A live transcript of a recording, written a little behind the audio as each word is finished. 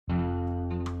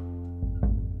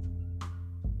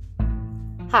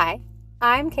Hi,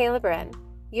 I'm Kayla Bren,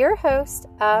 your host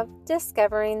of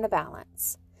Discovering the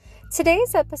Balance.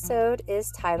 Today's episode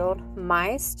is titled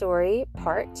My Story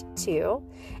Part 2,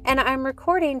 and I'm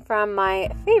recording from my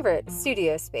favorite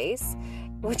studio space,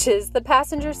 which is the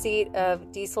passenger seat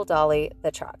of Diesel Dolly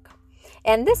the truck.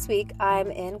 And this week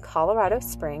I'm in Colorado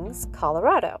Springs,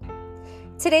 Colorado.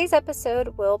 Today's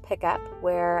episode will pick up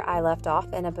where I left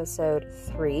off in episode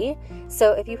 3.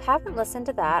 So if you haven't listened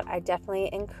to that, I definitely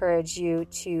encourage you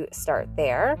to start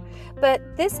there.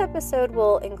 But this episode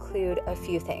will include a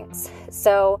few things.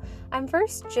 So I'm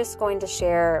first just going to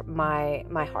share my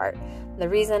heart. The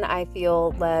reason I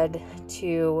feel led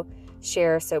to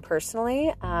share so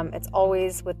personally, it's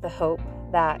always with the hope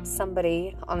that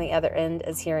somebody on the other end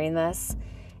is hearing this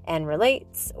and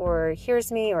relates or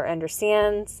hears me or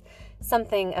understands.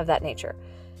 Something of that nature.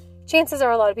 Chances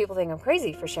are a lot of people think I'm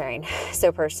crazy for sharing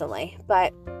so personally,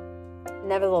 but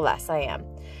nevertheless, I am.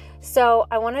 So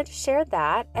I wanted to share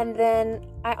that. And then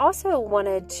I also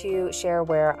wanted to share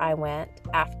where I went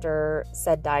after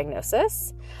said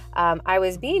diagnosis. I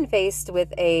was being faced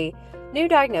with a new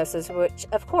diagnosis, which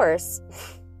of course,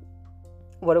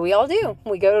 what do we all do?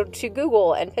 We go to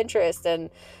Google and Pinterest and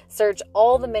search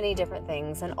all the many different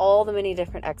things and all the many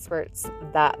different experts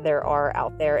that there are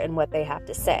out there and what they have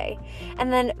to say.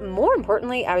 And then more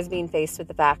importantly, I was being faced with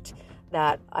the fact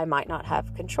that I might not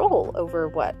have control over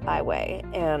what I weigh.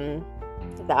 And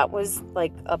that was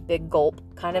like a big gulp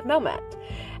kind of moment.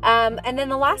 And then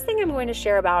the last thing I'm going to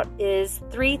share about is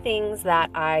 3 things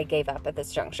that I gave up at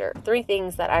this juncture. 3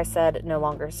 things that I said no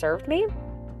longer served me.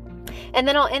 And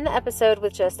then I'll end the episode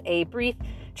with just a brief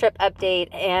trip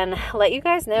update and let you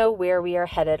guys know where we are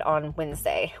headed on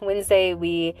Wednesday. Wednesday,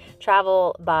 we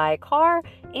travel by car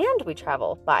and we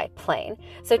travel by plane.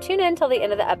 So tune in till the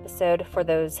end of the episode for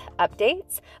those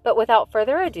updates. But without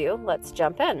further ado, let's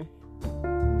jump in.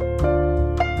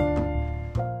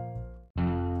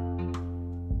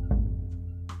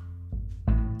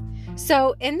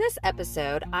 So in this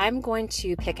episode, I'm going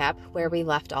to pick up where we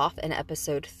left off in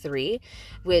episode 3,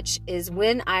 which is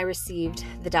when I received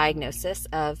the diagnosis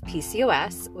of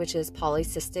PCOS, which is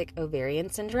polycystic ovarian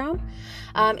syndrome.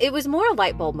 It was more a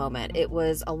light bulb moment. It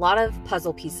was a lot of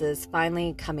puzzle pieces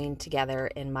finally coming together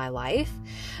in my life.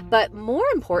 But more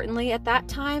importantly at that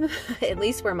time, at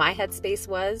least where my headspace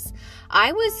was,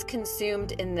 I was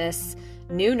consumed in this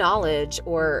new knowledge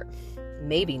or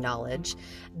maybe knowledge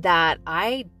that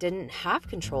I didn't have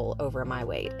control over my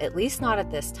weight, at least not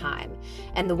at this time.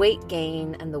 And the weight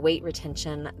gain and the weight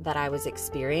retention that I was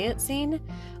experiencing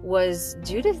was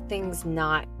due to things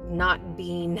not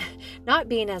being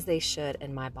as they should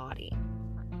in my body.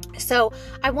 So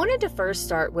I wanted to first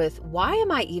start with, why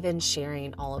am I even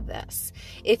sharing all of this?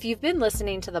 If you've been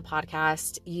listening to the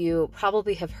podcast, you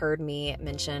probably have heard me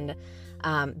mention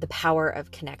the power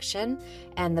of connection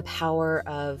and the power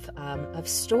of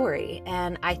story.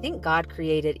 And I think God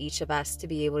created each of us to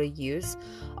be able to use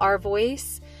our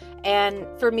voice. And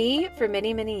for me, for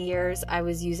many, many years, I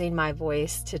was using my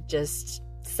voice to just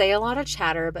say a lot of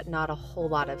chatter, but not a whole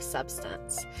lot of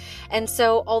substance. And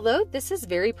so although this is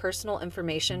very personal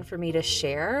information for me to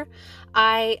share,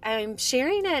 I'm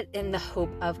sharing it in the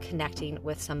hope of connecting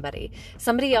with somebody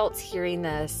else hearing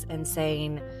this and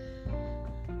saying,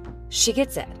 she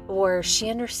gets it, or she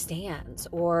understands,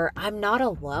 or I'm not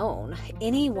alone.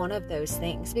 Any one of those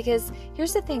things. Because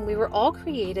here's the thing, we were all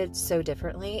created so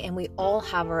differently and we all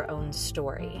have our own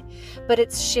story. But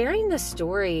it's sharing the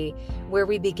story where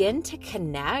we begin to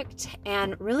connect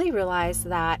and really realize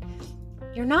that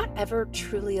you're not ever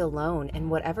truly alone in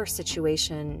whatever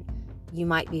situation you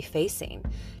might be facing.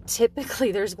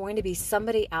 Typically, there's going to be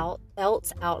somebody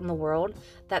else out in the world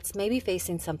that's maybe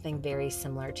facing something very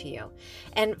similar to you.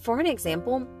 And for an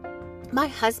example, my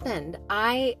husband,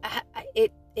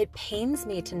 it pains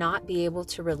me to not be able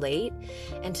to relate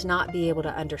and to not be able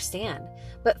to understand.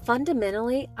 But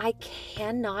fundamentally, I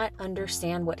cannot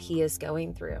understand what he is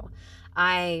going through.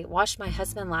 I watched my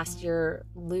husband last year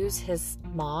lose his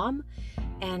mom,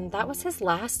 and that was his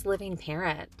last living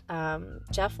parent.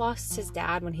 Jeff lost his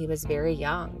dad when he was very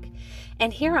young.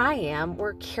 And here I am,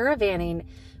 we're caravanning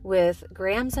with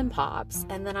Grams and Pops,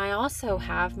 and then I also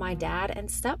have my dad and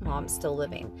stepmom still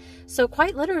living. So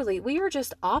quite literally, we are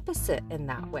just opposite in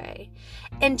that way.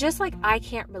 And just like I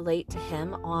can't relate to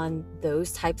him on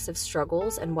those types of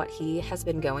struggles and what he has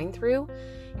been going through,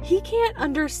 he can't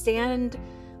understand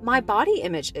my body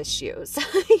image issues.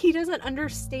 He doesn't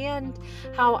understand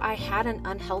how I had an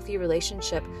unhealthy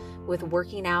relationship with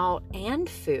working out and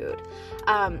food.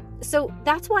 So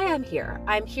that's why I'm here.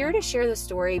 I'm here to share the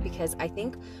story because I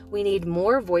think we need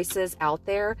more voices out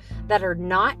there that are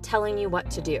not telling you what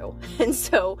to do. And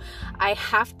so I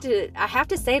have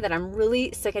to say that I'm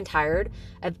really sick and tired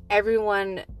of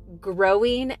everyone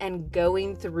growing and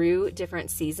going through different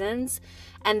seasons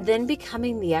and then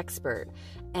becoming the expert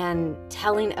and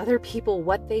telling other people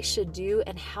what they should do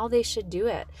and how they should do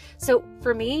it. So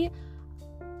for me,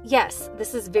 yes,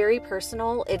 this is very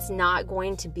personal. It's not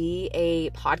going to be a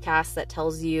podcast that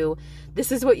tells you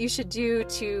this is what you should do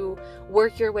to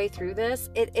work your way through this.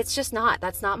 It's just not.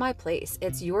 That's not my place.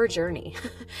 It's your journey.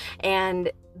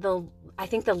 And I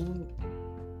think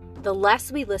the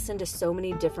less we listen to so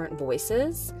many different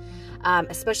voices,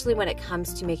 especially when it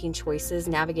comes to making choices,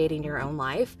 navigating your own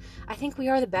life, I think we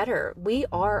are the better. We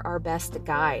are our best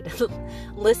guide.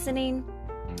 Listening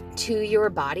to your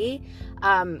body,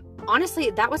 honestly,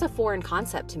 that was a foreign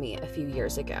concept to me a few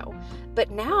years ago.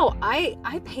 But now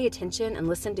I pay attention and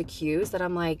listen to cues that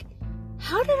I'm like,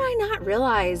 how did I not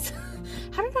realize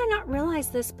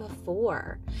this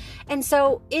before? And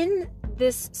so in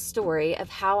this story of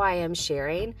how I am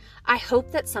sharing, I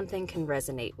hope that something can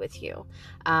resonate with you,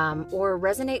 or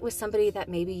resonate with somebody that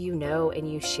maybe you know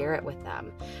and you share it with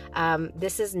them.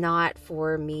 This is not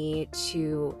for me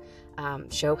to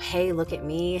show, hey, look at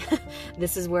me.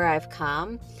 This is where I've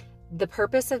come. The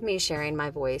purpose of me sharing my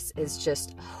voice is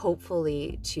just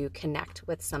hopefully to connect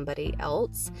with somebody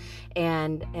else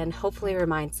and hopefully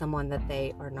remind someone that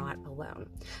they are not alone.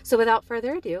 So without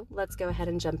further ado, let's go ahead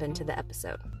and jump into the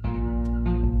episode.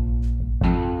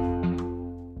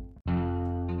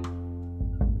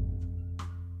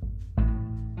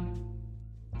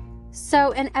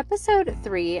 So in episode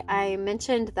 3, I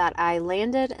mentioned that I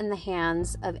landed in the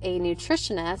hands of a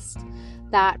nutritionist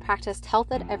that practiced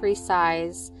health at every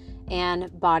size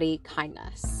and body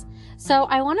kindness. So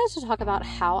I wanted to talk about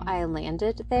how I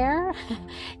landed there.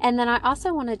 And then I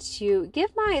also wanted to give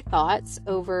my thoughts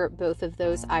over both of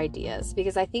those ideas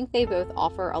because I think they both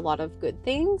offer a lot of good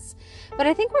things. But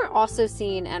I think we're also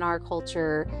seeing in our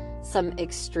culture some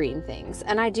extreme things.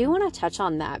 And I do want to touch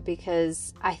on that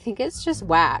because I think it's just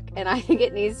whack and I think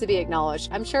it needs to be acknowledged.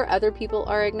 I'm sure other people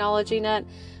are acknowledging it,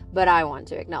 but I want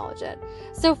to acknowledge it.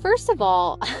 So first of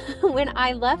all, when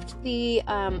I left the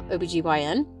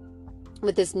OBGYN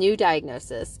with this new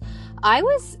diagnosis, I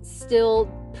was still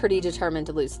pretty determined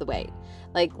to lose the weight.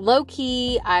 Like low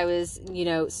key, I was,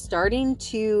 starting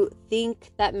to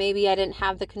think that maybe I didn't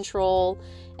have the control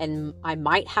and I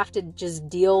might have to just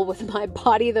deal with my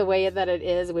body the way that it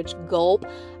is, which gulp.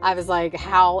 I was like,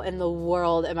 how in the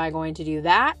world am I going to do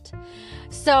that?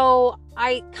 So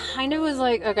I kind of was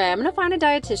like, okay, I'm going to find a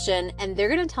dietitian and they're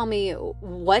going to tell me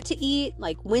what to eat,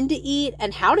 like when to eat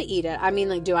and how to eat it. I mean,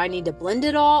 like, do I need to blend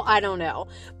it all? I don't know.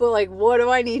 But like, what do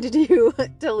I need to do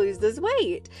to lose this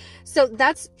weight? So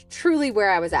that's truly where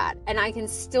I was at. And I can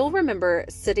still remember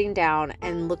sitting down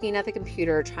and looking at the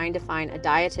computer, trying to find a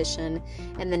dietitian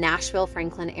in the Nashville,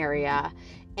 Franklin area.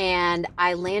 And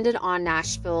I landed on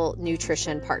Nashville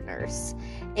Nutrition Partners.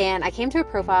 And I came to a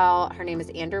profile. Her name is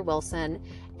Andrew Wilson.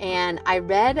 And I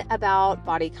read about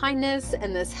body kindness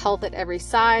and this health at every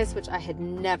size, which I had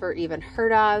never even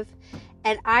heard of.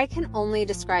 And I can only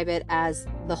describe it as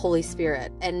the Holy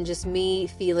Spirit and just me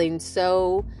feeling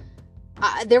so...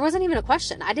 there wasn't even a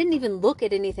question. I didn't even look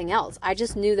at anything else. I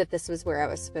just knew that this was where I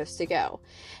was supposed to go.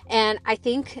 And I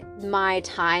think my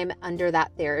time under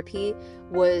that therapy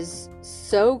was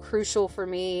so crucial for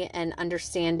me and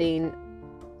understanding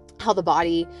how the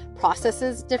body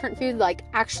processes different food, like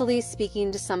actually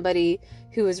speaking to somebody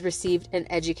who has received an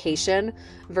education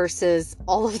versus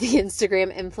all of the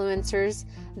Instagram influencers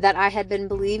that I had been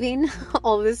believing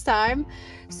all this time.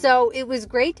 So it was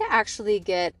great to actually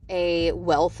get a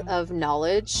wealth of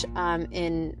knowledge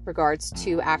in regards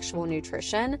to actual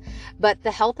nutrition. But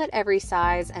the health at every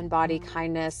size and body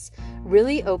kindness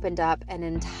really opened up an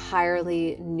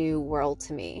entirely new world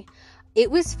to me. It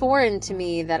was foreign to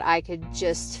me that I could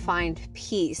just find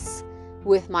peace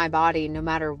with my body no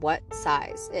matter what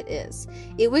size it is.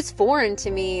 It was foreign to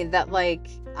me that like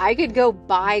I could go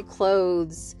buy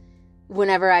clothes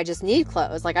whenever I just need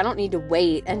clothes. Like I don't need to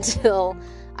wait until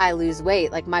I lose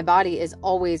weight. Like my body is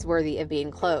always worthy of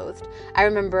being clothed. I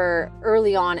remember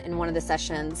early on in one of the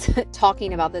sessions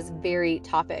talking about this very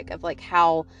topic of like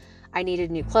how I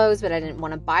needed new clothes, but I didn't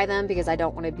want to buy them because I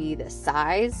don't want to be this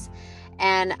size.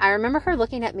 And I remember her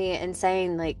looking at me and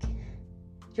saying like,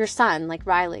 your son, like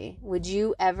Riley, would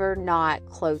you ever not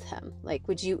clothe him? Like,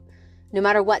 would you, no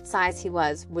matter what size he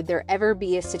was, would there ever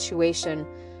be a situation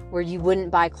where you wouldn't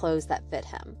buy clothes that fit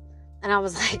him. And I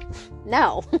was like,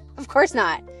 no, of course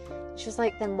not. She was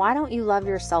like, then why don't you love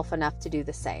yourself enough to do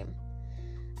the same?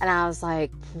 And I was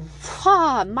like,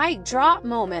 mic drop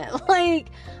moment. Like,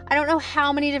 I don't know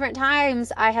how many different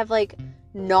times I have like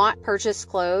not purchased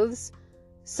clothes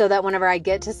so that whenever I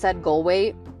get to said goal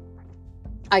weight,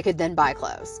 I could then buy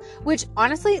clothes, which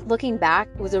honestly, looking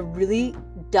back, was a really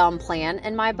dumb plan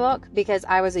in my book because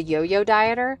I was a yo-yo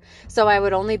dieter. So I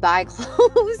would only buy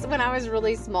clothes when I was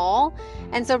really small.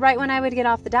 And so right when I would get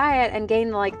off the diet and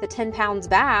gain like the 10 pounds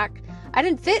back, I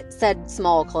didn't fit said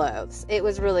small clothes. It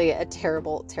was really a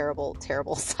terrible, terrible,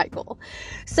 terrible cycle.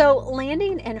 So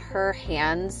landing in her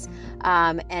hands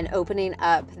and opening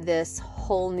up this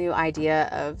whole new idea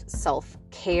of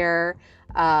self-care,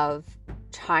 of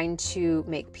trying to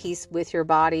make peace with your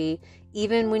body,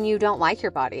 even when you don't like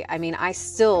your body. I mean, I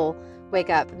still wake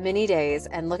up many days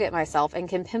and look at myself and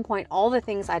can pinpoint all the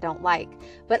things I don't like,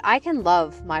 but I can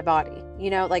love my body. You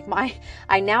know, like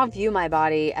I now view my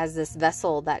body as this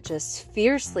vessel that just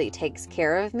fiercely takes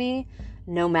care of me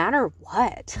no matter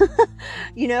what.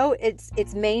 You know,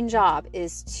 its main job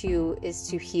is to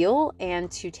heal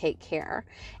and to take care.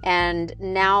 And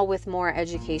now with more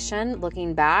education,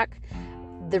 looking back,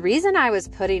 the reason I was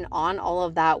putting on all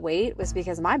of that weight was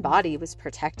because my body was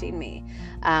protecting me.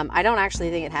 I don't actually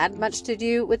think it had much to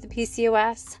do with the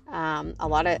PCOS. A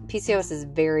lot of PCOS is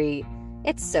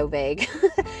it's so vague.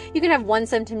 You can have one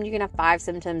symptom, you can have 5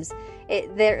 symptoms.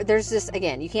 There's just,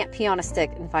 again, you can't pee on a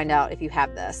stick and find out if you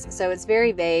have this. So it's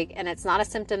very vague, and it's not a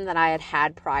symptom that I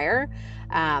had prior.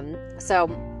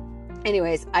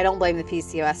 Anyways, I don't blame the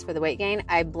PCOS for the weight gain.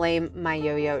 I blame my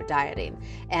yo-yo dieting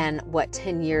and what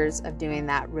 10 years of doing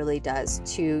that really does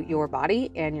to your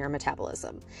body and your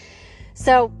metabolism.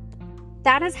 So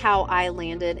that is how I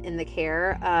landed in the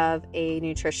care of a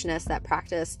nutritionist that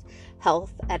practiced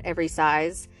health at every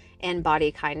size and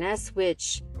body kindness,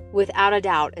 which without a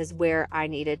doubt is where I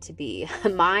needed to be.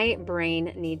 My brain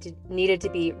needed to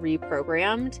be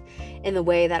reprogrammed in the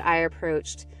way that I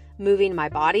approached moving my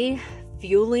body,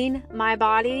 fueling my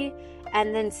body,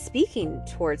 and then speaking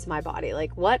towards my body,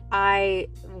 like what my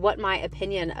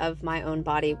opinion of my own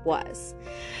body was.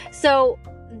 So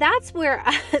that's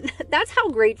how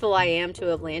grateful I am to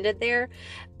have landed there.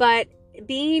 But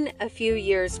being a few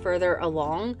years further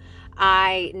along,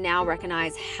 I now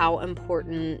recognize how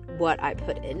important what I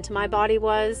put into my body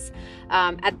was.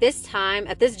 At this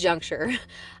juncture,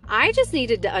 I just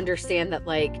needed to understand that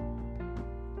like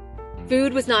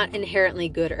food was not inherently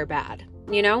good or bad.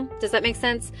 You know, does that make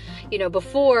sense? You know,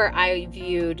 before I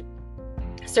viewed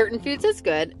certain foods as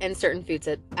good and certain foods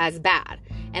as bad.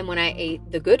 And when I ate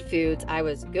the good foods, I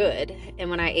was good. And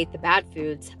when I ate the bad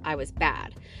foods, I was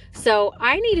bad. So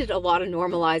I needed a lot of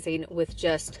normalizing with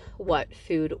just what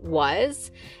food was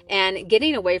and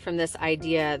getting away from this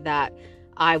idea that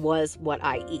I was what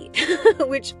I eat,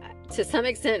 which to some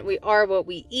extent we are what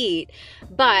we eat.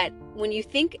 But when you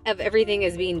think of everything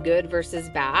as being good versus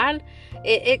bad,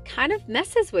 it kind of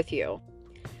messes with you.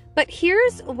 But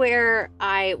here's where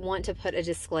I want to put a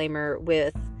disclaimer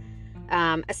with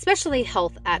especially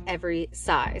health at every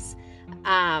size.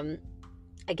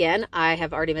 Again, I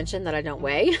have already mentioned that I don't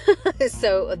weigh,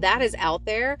 so that is out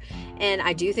there. And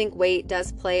I do think weight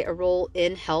does play a role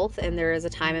in health, and there is a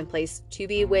time and place to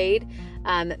be weighed,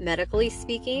 medically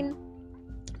speaking.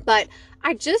 But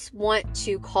I just want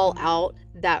to call out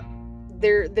that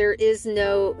there is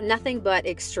nothing but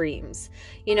extremes.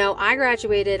 You know, I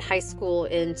graduated high school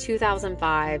in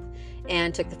 2005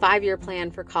 and took the 5-year plan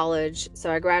for college.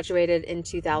 So I graduated in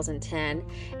 2010.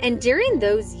 And during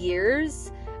those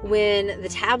years, when the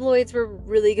tabloids were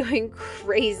really going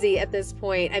crazy at this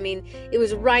point, I mean, it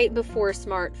was right before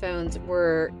smartphones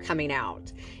were coming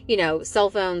out. You know, cell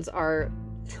phones are,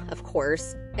 of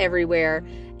course, everywhere.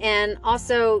 And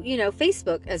also, you know,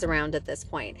 Facebook is around at this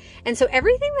point. And so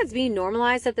everything that's being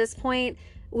normalized at this point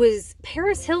was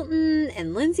Paris Hilton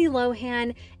and Lindsay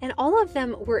Lohan, and all of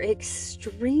them were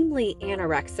extremely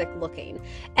anorexic looking.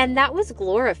 And that was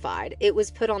glorified. It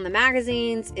was put on the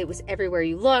magazines. It was everywhere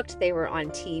you looked. They were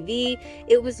on TV.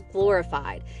 It was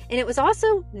glorified. And it was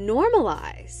also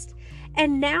normalized.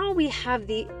 And now we have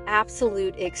the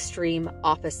absolute extreme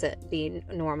opposite being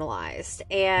normalized.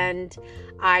 And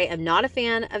I am not a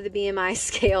fan of the BMI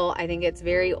scale. I think it's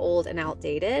very old and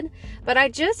outdated. But I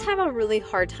just have a really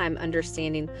hard time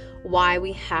understanding why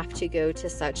we have to go to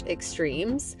such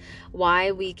extremes,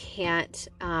 why we can't,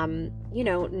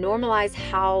 normalize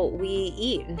how we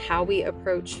eat and how we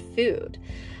approach food.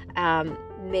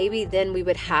 Maybe then we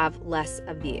would have less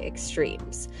of the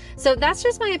extremes. So that's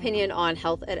just my opinion on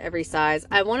health at every size.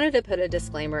 I wanted to put a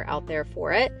disclaimer out there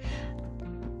for it.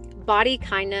 Body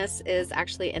Kindness is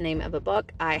actually a name of a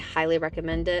book. I highly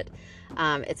recommend it.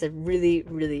 It's a really,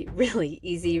 really, really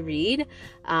easy read,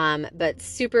 but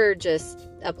super just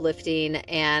uplifting,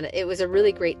 and it was a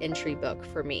really great entry book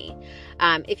for me.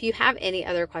 If you have any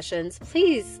other questions,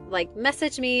 please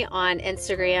message me on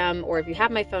Instagram, or if you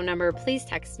have my phone number, please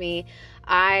text me.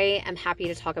 I am happy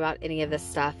to talk about any of this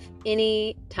stuff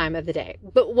any time of the day.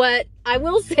 But what I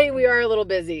will say, we are a little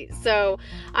busy, so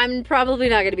I'm probably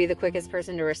not going to be the quickest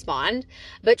person to respond.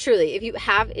 But truly, if you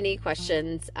have any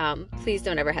questions, please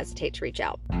don't ever hesitate to reach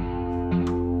out.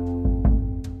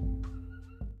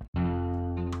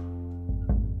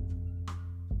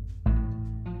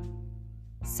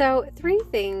 So 3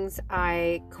 things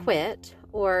I quit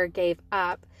or gave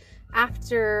up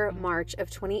after March of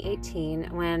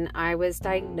 2018 when I was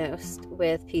diagnosed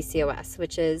with PCOS,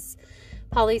 which is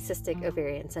polycystic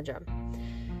ovarian syndrome.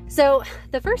 So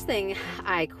the first thing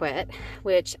I quit,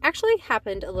 which actually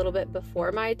happened a little bit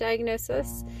before my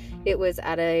diagnosis, it was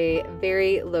at a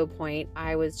very low point.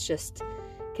 I was just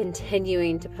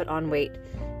continuing to put on weight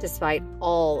despite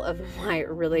all of my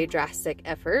really drastic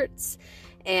efforts.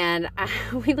 And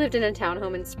we lived in a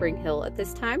townhome in Spring Hill at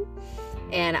this time.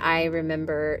 And I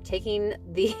remember taking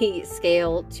the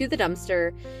scale to the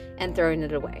dumpster and throwing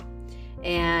it away.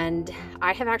 And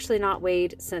I have actually not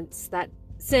weighed since that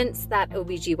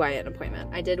OBGYN appointment.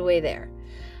 I did weigh there.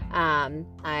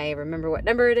 I remember what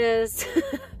number it is.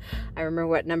 I remember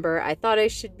what number I thought I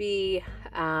should be.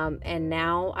 And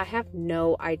now I have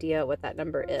no idea what that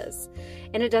number is.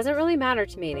 And it doesn't really matter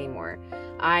to me anymore.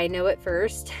 I know at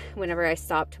first, whenever I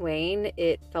stopped weighing,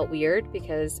 it felt weird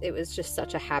because it was just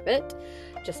such a habit.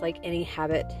 Just like any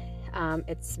habit,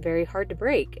 it's very hard to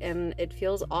break, and it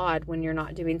feels odd when you're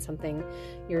not doing something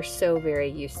you're so very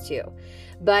used to.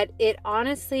 But it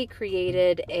honestly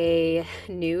created a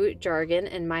new jargon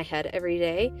in my head every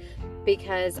day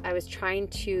because I was trying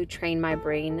to train my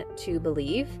brain to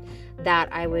believe that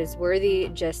I was worthy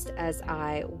just as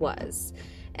I was,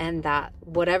 and that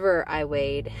whatever I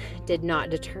weighed did not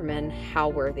determine how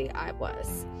worthy I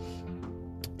was.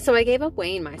 So I gave up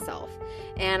weighing myself,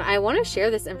 and I want to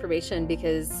share this information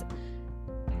because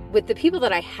with the people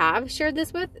that I have shared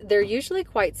this with, they're usually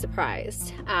quite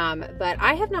surprised. But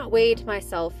I have not weighed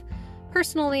myself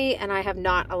personally, and I have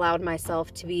not allowed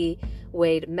myself to be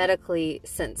weighed medically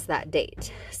since that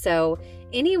date. So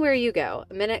anywhere you go,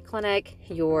 a Minute Clinic,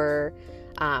 your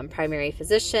primary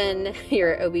physician,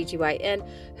 your OBGYN,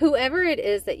 whoever it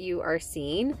is that you are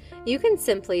seeing, you can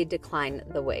simply decline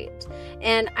the weight.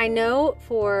 And I know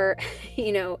for,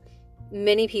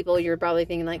 many people, you're probably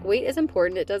thinking weight is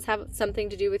important. It does have something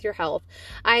to do with your health.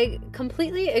 I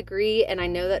completely agree. And I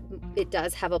know that it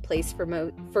does have a place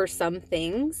for some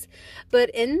things, but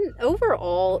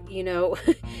overall,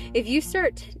 if you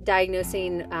start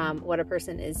diagnosing what a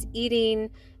person is eating,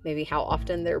 maybe how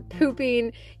often they're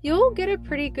pooping, you'll get a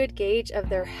pretty good gauge of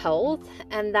their health,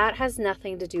 and that has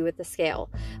nothing to do with the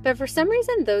scale. But for some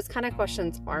reason, those kind of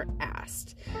questions aren't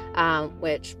asked,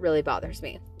 which really bothers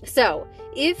me. So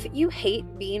if you hate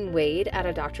being weighed at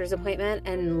a doctor's appointment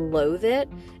and loathe it,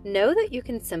 know that you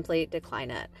can simply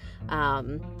decline it.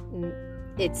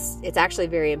 It's actually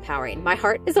very empowering. My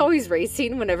heart is always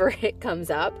racing whenever it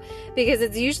comes up because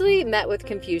it's usually met with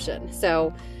confusion.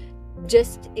 So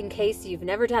just in case you've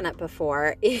never done it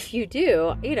before, if you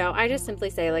do, I just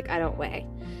simply say I don't weigh.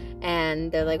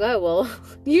 And they're like, oh, well,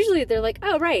 usually they're like,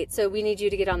 oh, right, so we need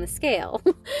you to get on the scale.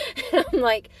 And I'm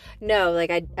like, no,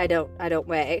 I don't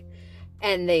weigh.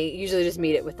 And they usually just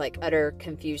meet it with utter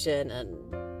confusion and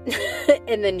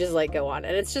and then just go on.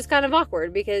 And it's just kind of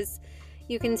awkward because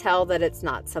you can tell that it's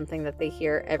not something that they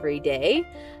hear every day.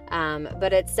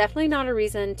 But it's definitely not a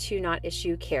reason to not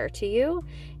issue care to you.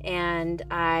 And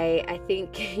I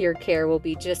think your care will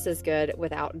be just as good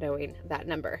without knowing that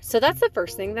number. So that's the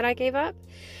first thing that I gave up.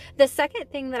 The second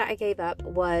thing that I gave up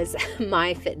was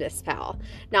MyFitnessPal.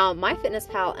 Now,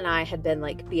 MyFitnessPal and I had been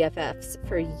BFFs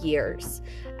for years.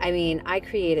 I mean, I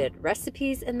created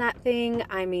recipes in that thing.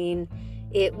 I mean,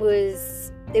 it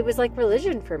was like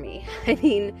religion for me. I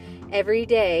mean, every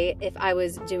day, if I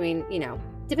was doing,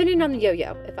 depending on the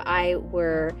yo-yo, if I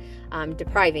were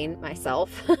depriving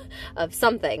myself of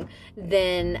something,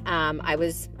 then I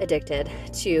was addicted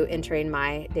to entering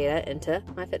my data into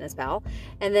MyFitnessPal.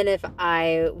 And then if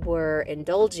I were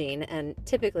indulging, and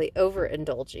typically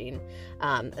overindulging,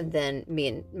 then me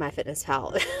and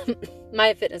MyFitnessPal,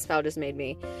 MyFitnessPal just made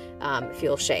me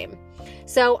feel shame.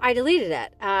 So I deleted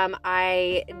it.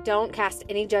 I don't cast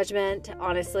any judgment,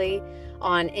 honestly,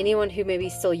 on anyone who maybe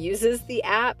still uses the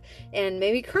app and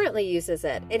maybe currently uses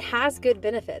it. It has good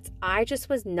benefits. I just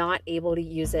was not able to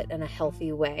use it in a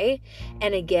healthy way.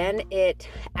 And again, it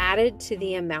added to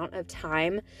the amount of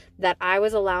time that I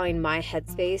was allowing my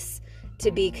headspace to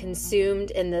be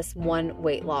consumed in this one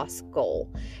weight loss goal.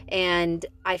 And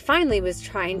I finally was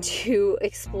trying to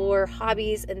explore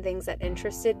hobbies and things that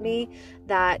interested me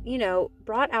that,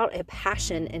 brought out a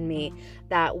passion in me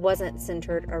that wasn't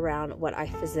centered around what I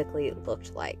physically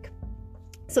looked like.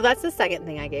 So that's the second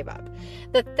thing I gave up.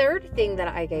 The third thing that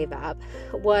I gave up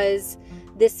was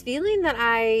this feeling that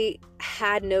I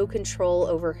had no control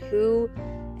over who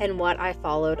and what I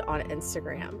followed on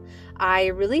Instagram. I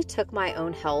really took my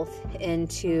own health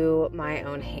into my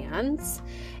own hands,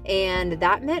 and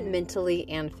that meant mentally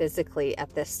and physically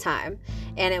at this time.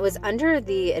 And it was under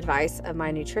the advice of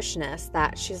my nutritionist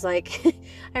that she's like,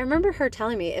 I remember her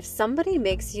telling me, if somebody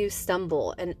makes you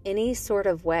stumble in any sort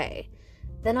of way,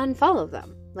 then unfollow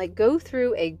them. Like, go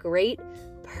through a great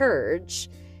purge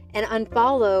and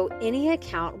unfollow any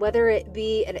account, whether it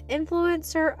be an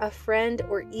influencer, a friend,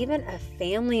 or even a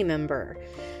family member.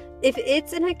 If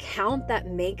it's an account that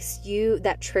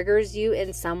triggers you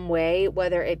in some way,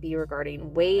 whether it be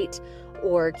regarding weight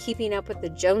or keeping up with the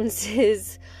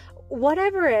Joneses,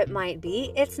 whatever it might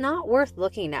be, it's not worth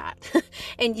looking at.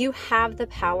 And you have the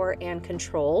power and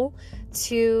control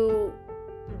to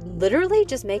literally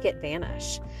just make it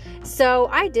vanish. So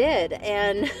I did,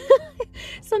 and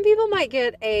some people might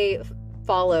get a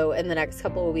follow in the next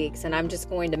couple of weeks, and I'm just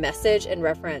going to message and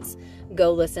reference,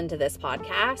 go listen to this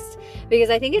podcast, because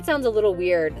I think it sounds a little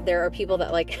weird. There are people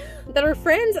that that are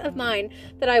friends of mine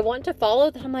that I want to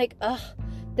follow that I'm like,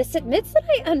 this admits that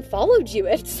I unfollowed you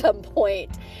at some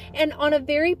point. And on a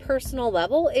very personal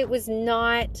level, it was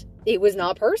not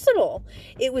personal.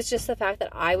 It was just the fact that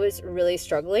I was really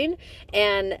struggling,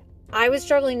 and I was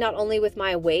struggling not only with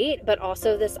my weight, but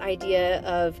also this idea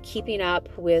of keeping up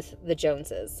with the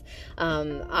Joneses.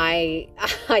 I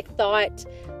thought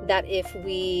that if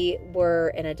we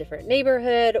were in a different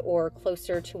neighborhood or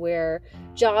closer to where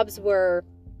jobs were,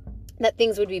 that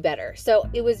things would be better. So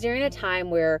it was during a time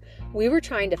where we were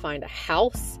trying to find a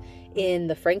house in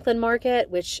the Franklin market,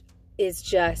 which is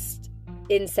just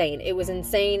insane. It was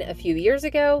insane a few years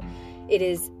ago. It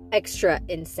is extra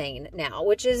insane now,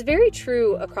 which is very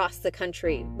true across the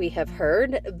country, we have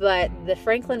heard, but the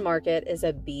Franklin market is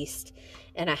a beast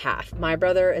and a half. My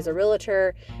brother is a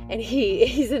realtor, and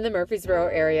he's in the Murfreesboro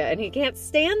area, and he can't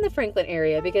stand the Franklin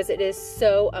area because it is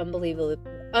so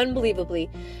unbelievably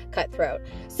cutthroat.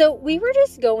 So we were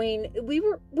just we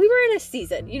were in a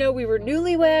season, we were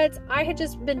newlyweds. I had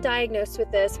just been diagnosed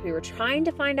with this. We were trying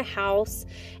to find a house,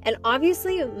 and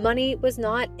obviously money was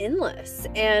not endless.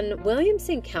 And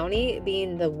Williamson County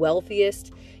being the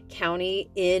wealthiest county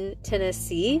in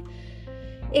Tennessee,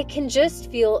 it can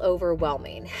just feel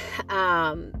overwhelming.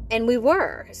 And we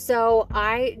were. So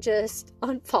I just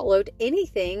unfollowed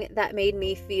anything that made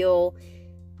me feel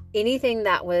anything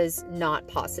that was not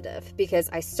positive, because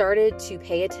I started to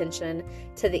pay attention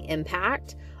to the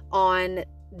impact on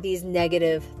these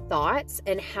negative thoughts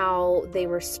and how they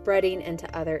were spreading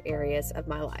into other areas of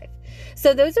my life.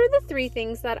 So those are the three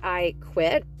things that I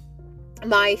quit.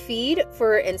 My feed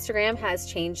for Instagram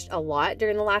has changed a lot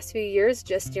during the last few years,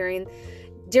 just during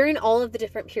all of the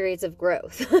different periods of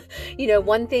growth.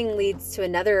 One thing leads to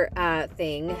another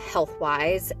thing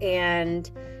health-wise,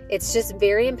 and it's just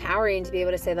very empowering to be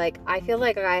able to say, I feel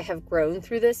like I have grown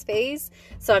through this phase.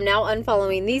 So I'm now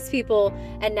unfollowing these people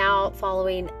and now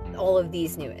following all of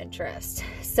these new interests.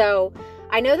 So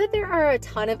I know that there are a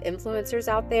ton of influencers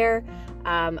out there.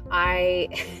 I'm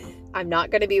not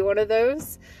going to be one of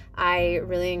those. I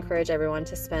really encourage everyone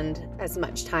to spend as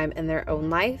much time in their own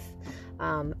life,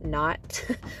 not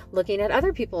looking at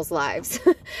other people's lives.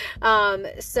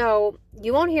 So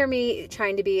you won't hear me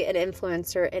trying to be an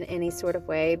influencer in any sort of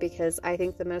way, because I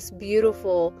think the most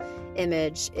beautiful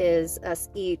image is us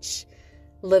each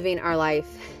living our life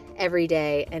every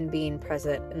day and being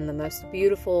present in the most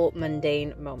beautiful,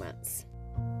 mundane moments.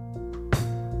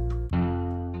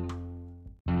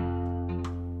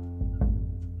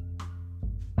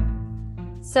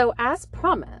 So as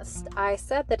promised, I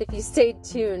said that if you stayed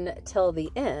tuned till the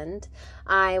end,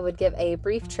 I would give a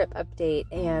brief trip update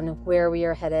and where we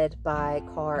are headed by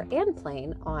car and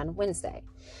plane on Wednesday.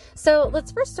 So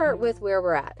let's first start with where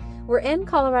we're at. We're in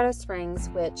Colorado Springs,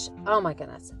 which, oh my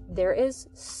goodness, there is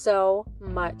so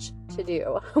much to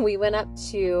do. We went up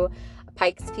to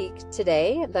Pikes Peak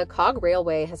today. The Cog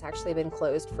Railway has actually been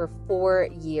closed for 4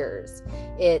 years.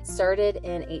 It started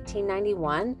in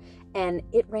 1891 and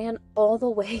it ran all the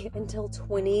way until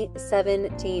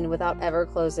 2017 without ever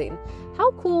closing.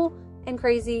 How cool and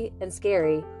crazy and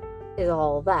scary is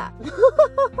all of that.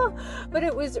 But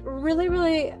it was really,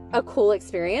 really a cool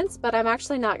experience, but I'm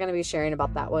actually not going to be sharing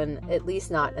about that one, at least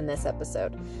not in this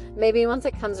episode. Maybe once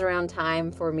it comes around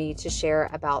time for me to share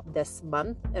about this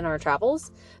month in our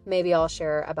travels, maybe I'll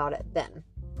share about it then.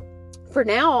 For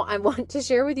now, I want to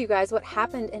share with you guys what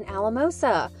happened in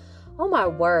Alamosa. Oh my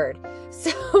word.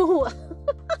 So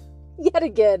yet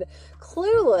again,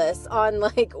 clueless on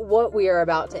like what we are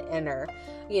about to enter.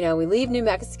 You know, we leave New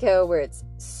Mexico where it's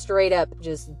straight up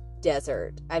just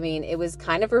desert. I mean, it was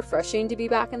kind of refreshing to be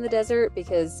back in the desert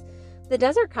because the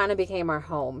desert kind of became our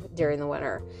home during the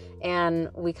winter, and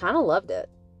we kind of loved it.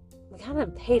 We kind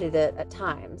of hated it at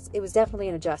times. It was definitely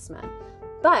an adjustment,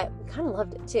 but we kind of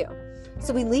loved it too.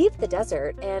 So we leave the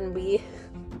desert and we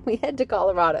head to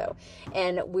Colorado,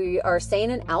 and we are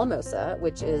staying in Alamosa,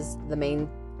 which is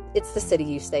it's the city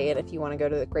you stay in if you want to go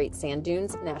to the Great Sand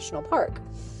Dunes National Park.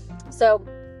 So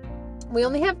we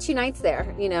only have 2 nights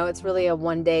there. You know, it's really a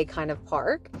one-day kind of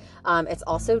park. It's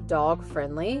also dog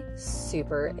friendly,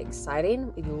 super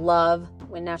exciting. We love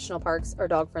when national parks are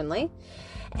dog friendly.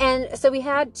 And so we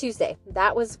had Tuesday.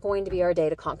 That was going to be our day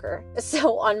to conquer.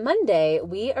 So on Monday,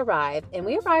 we arrived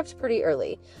pretty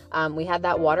early. We had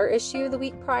that water issue the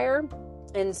week prior.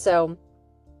 And so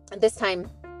this time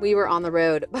we were on the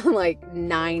road by like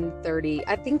 9:30.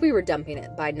 I think we were dumping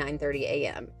it by 9:30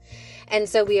 a.m. And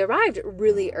so we arrived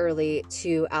really early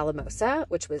to Alamosa,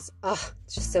 which was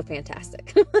just so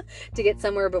fantastic. To get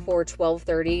somewhere before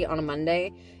 12:30 on a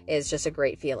Monday is just a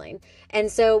great feeling. And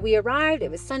so we arrived,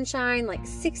 it was sunshine, like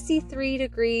 63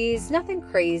 degrees, nothing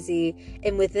crazy.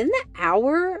 And within the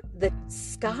hour, the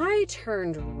sky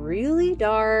turned really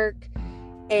dark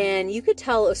and you could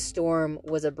tell a storm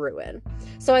was a brewing.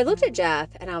 So I looked at Jeff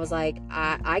and I was like,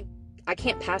 I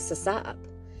can't pass this up.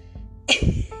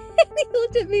 And he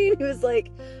looked at me and he was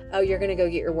like, oh, you're going to go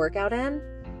get your workout in?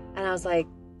 And I was like,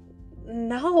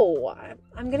 no,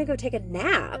 I'm going to go take a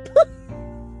nap.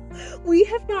 We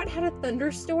have not had a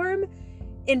thunderstorm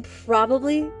in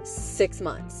probably 6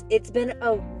 months. It's been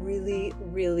a really,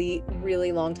 really,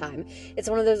 really long time. It's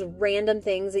one of those random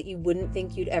things that you wouldn't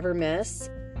think you'd ever miss.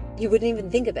 You wouldn't even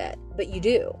think of it, but you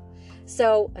do.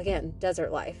 So again,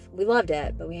 desert life. We loved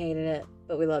it, but we hated it,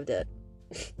 but we loved it.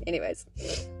 Anyways.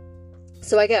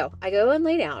 So I go and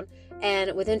lay down,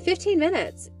 and within 15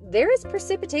 minutes, there is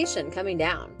precipitation coming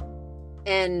down,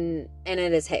 and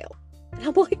it is hail. And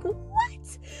I'm like,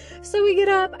 what? So we get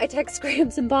up, I text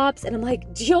Grams and Bobs, and I'm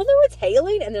like, do y'all know it's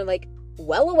hailing? And they're like,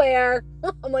 well aware.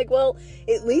 I'm like, well,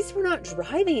 at least we're not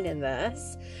driving in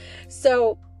this.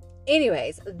 So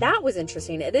anyways, that was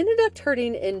interesting. It ended up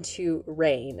turning into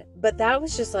rain, but that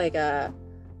was just like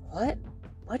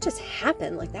what just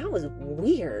happened? Like, that was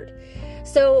weird.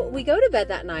 So we go to bed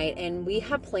that night and we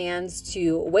have plans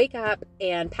to wake up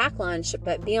and pack lunch,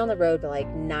 but be on the road by like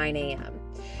 9 a.m.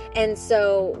 And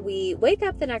so we wake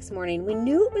up the next morning. We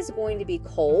knew it was going to be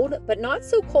cold, but not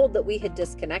so cold that we had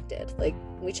disconnected. Like,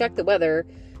 we checked the weather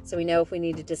so we know if we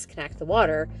need to disconnect the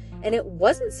water, and it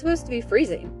wasn't supposed to be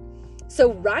freezing.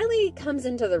 So Riley comes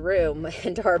into the room,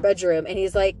 into our bedroom, and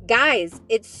he's like, guys,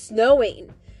 it's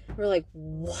snowing. And we're like,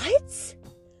 what?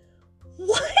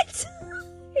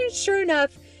 And sure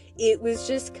enough, it was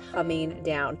just coming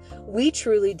down. We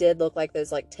truly did look like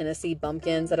those like Tennessee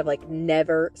bumpkins that have like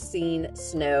never seen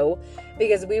snow,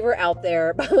 because we were out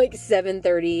there by like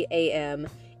 7:30 a.m.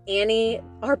 Annie,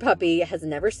 our puppy, has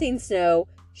never seen snow.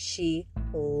 She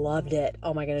loved it.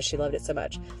 Oh my goodness, she loved it so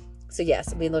much. So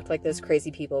yes, we looked like those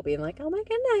crazy people being like, oh my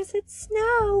goodness, it's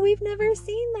snow. We've never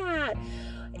seen that.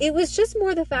 It was just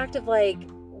more the fact of like,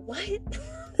 what?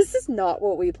 This is not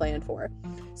what we planned for.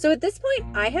 So at this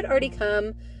point, I had already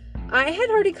come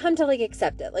to like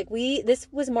accept it. Like, this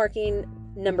was marking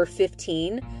number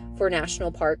 15 for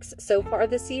national parks so far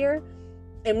this year.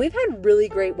 And we've had really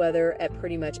great weather at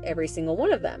pretty much every single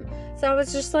one of them. So I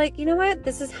was just like, you know what?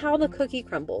 This is how the cookie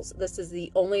crumbles. This is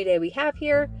the only day we have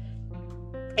here.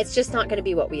 It's just not going to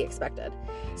be what we expected.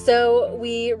 So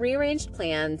we rearranged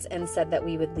plans and said that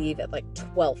we would leave at like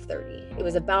 12:30. It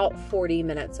was about 40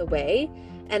 minutes away.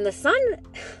 And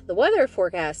the weather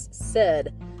forecast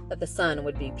said that the sun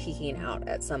would be peeking out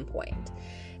at some point.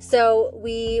 So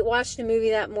we watched a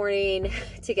movie that morning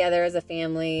together as a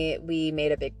family. We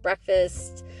made a big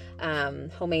breakfast,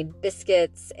 homemade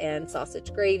biscuits and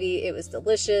sausage gravy. It was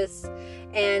delicious.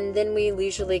 And then we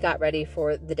leisurely got ready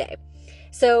for the day.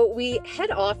 So we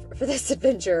head off for this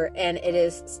adventure, and it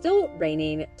is still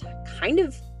raining. Kind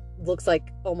of looks like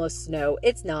almost snow.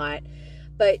 It's not,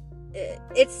 but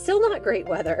it's still not great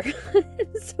weather.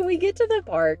 So we get to the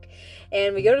park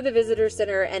and we go to the visitor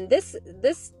center, and this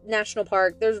national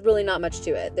park, there's really not much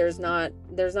to it. There's not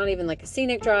even like a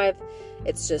scenic drive.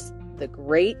 It's just the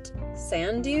great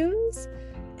sand dunes,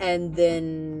 and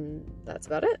then that's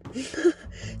about it.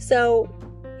 So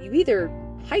you either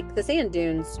hike the sand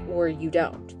dunes or you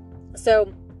don't.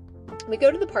 So we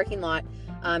go to the parking lot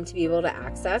to be able to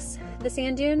access the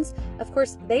sand dunes. Of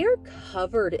course, they are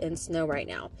covered in snow right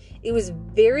now. It was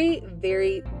very,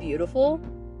 very beautiful.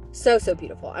 So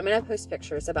beautiful. I'm going to post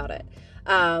pictures about it.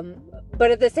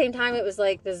 But at the same time, it was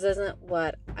like, this isn't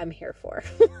what I'm here for.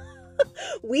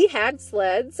 We had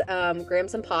sleds.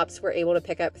 Grams and Pops were able to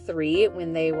pick up 3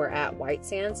 when they were at White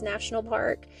Sands National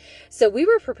Park. So we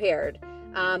were prepared,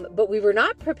 but we were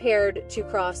not prepared to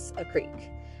cross a creek.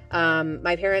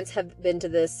 My parents have been to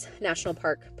this national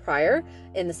park prior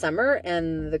in the summer,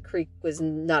 and the creek was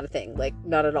not a thing, like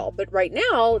not at all. But right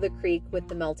now, the creek with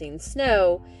the melting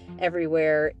snow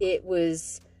everywhere, it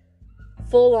was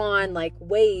full on like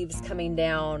waves coming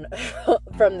down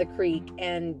from the creek,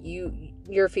 and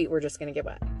your feet were just going to get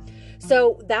wet.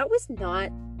 So that was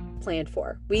not planned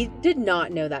for. We did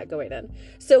not know that going in.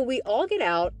 So we all get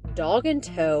out, dog in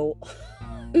tow,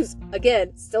 who's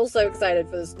again still so excited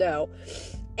for the snow.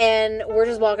 And we're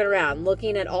just walking around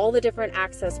looking at all the different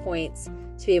access points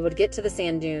to be able to get to the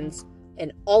sand dunes,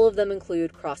 and all of them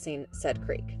include crossing said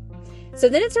creek. So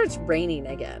then it starts raining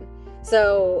again.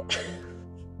 So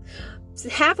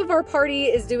half of our party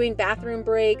is doing bathroom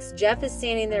breaks. Jeff is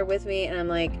standing there with me, and I'm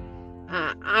like,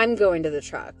 I'm going to the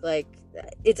truck. Like,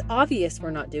 it's obvious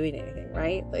we're not doing anything,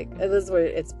 right? Like, this is where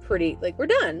it's pretty, like, we're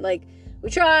done. Like, we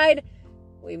tried,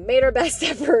 we made our best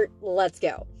effort, let's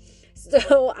go.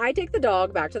 So I take the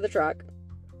dog back to the truck,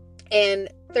 and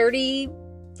 30,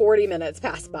 40 minutes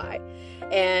pass by,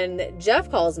 and Jeff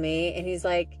calls me, and he's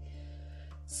like,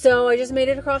 so I just made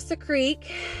it across the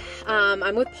creek.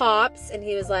 I'm with Pops, and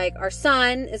he was like, our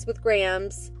son is with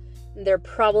Grams. And they're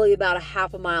probably about a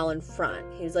half a mile in front.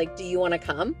 He was like, do you want to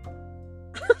come?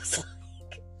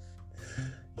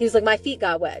 He was like, my feet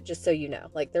got wet, just so you know,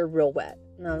 like they're real wet.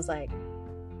 And I was like,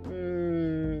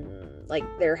 like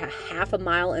they're half a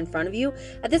mile in front of you.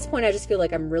 At this point, I just feel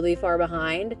like I'm really far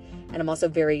behind, and I'm also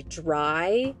very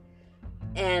dry,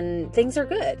 and things are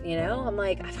good. You know, I'm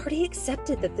like, I've already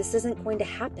accepted that this isn't going to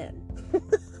happen.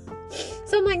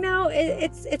 So I'm like, no,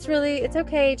 it's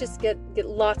okay. Just get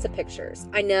lots of pictures.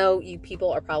 I know you people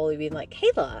are probably being like,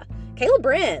 Kayla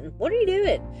Bryn, what are you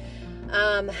doing?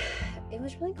 It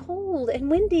was really cold and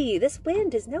windy. This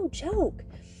wind is no joke.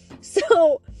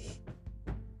 So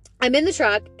I'm in the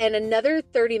truck, and another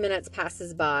 30 minutes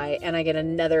passes by, and I get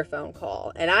another phone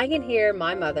call, and I can hear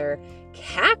my mother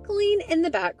cackling in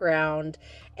the background.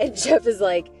 And Jeff is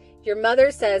like, your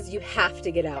mother says you have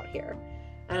to get out here.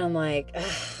 And I'm like,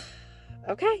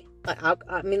 okay.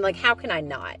 I mean, like, how can I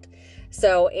not?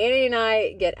 So Annie and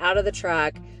I get out of the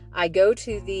truck. I go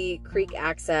to the creek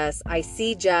access. I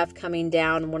see Jeff coming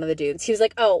down one of the dunes. He was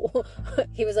like, well,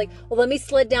 let me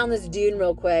sled down this dune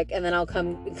real quick, and then I'll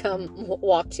come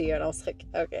walk to you. And I was like,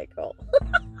 okay, cool.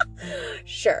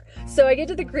 Sure. So I get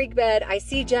to the creek bed. I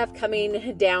see Jeff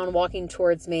coming down, walking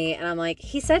towards me. And I'm like,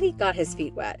 he said he got his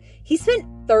feet wet. He spent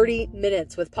 30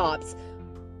 minutes with Pops,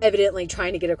 evidently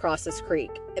trying to get across this creek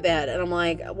bed. And I'm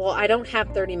like, well, I don't have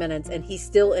 30 minutes. And he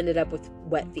still ended up with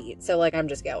wet feet. So like, I'm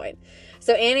just going.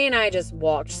 So Annie and I just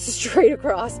walked straight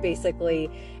across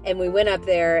basically. And we went up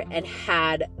there and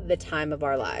had the time of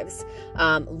our lives.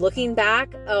 Looking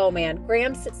back, oh man,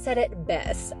 Grams said it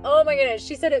best. Oh my goodness.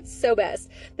 She said it so best.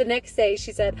 The next day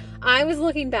she said, I was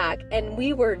looking back and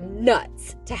we were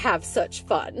nuts to have such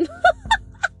fun.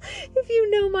 If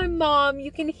you know my mom,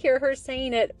 you can hear her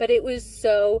saying it, but it was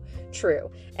so true.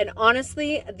 And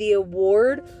honestly, the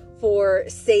award for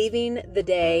saving the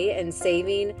day and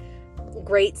saving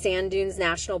Great Sand Dunes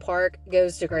National Park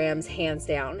goes to Grams, hands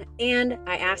down. And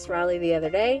I asked Riley the other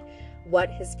day what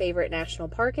his favorite national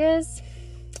park is,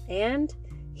 and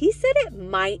he said it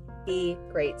might be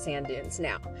Great Sand Dunes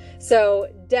now. So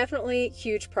definitely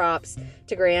huge props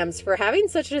to Grams for having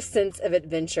such a sense of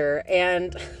adventure.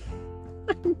 And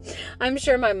I'm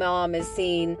sure my mom is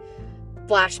seeing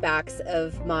flashbacks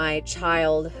of my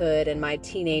childhood and my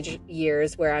teenage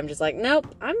years where I'm just like,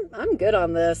 nope, I'm good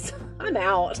on this. I'm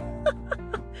out.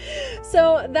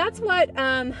 So that's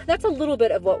a little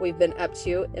bit of what we've been up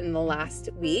to in the last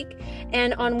week.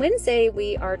 And on Wednesday,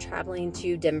 we are traveling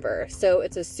to Denver. So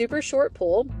it's a super short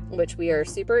pull, which we are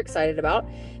super excited about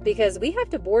because we have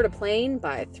to board a plane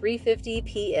by 3:50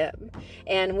 p.m.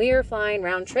 and we are flying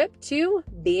round trip to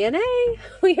BNA.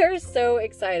 We are so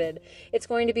excited. It's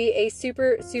going to be a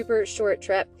super, super short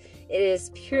trip. It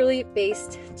is purely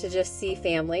based to just see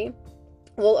family.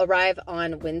 We'll arrive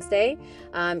on Wednesday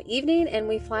evening, and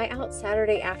we fly out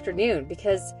Saturday afternoon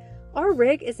because our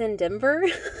rig is in Denver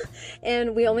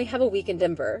and we only have a week in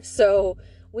Denver. So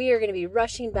we are going to be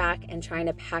rushing back and trying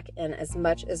to pack in as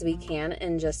much as we can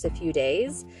in just a few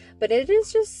days. But it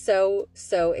is just so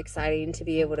exciting to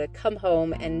be able to come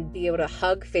home and be able to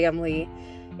hug family.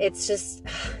 It's just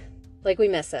like we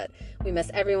miss it. We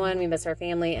miss everyone. We miss our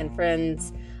family and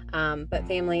friends. But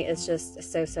family is just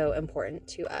so important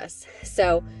to us.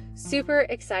 So super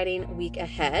exciting week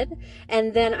ahead.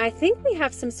 And then I think we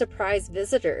have some surprise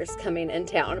visitors coming in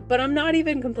town, but I'm not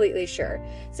even completely sure.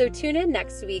 So tune in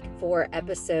next week for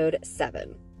episode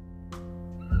 7.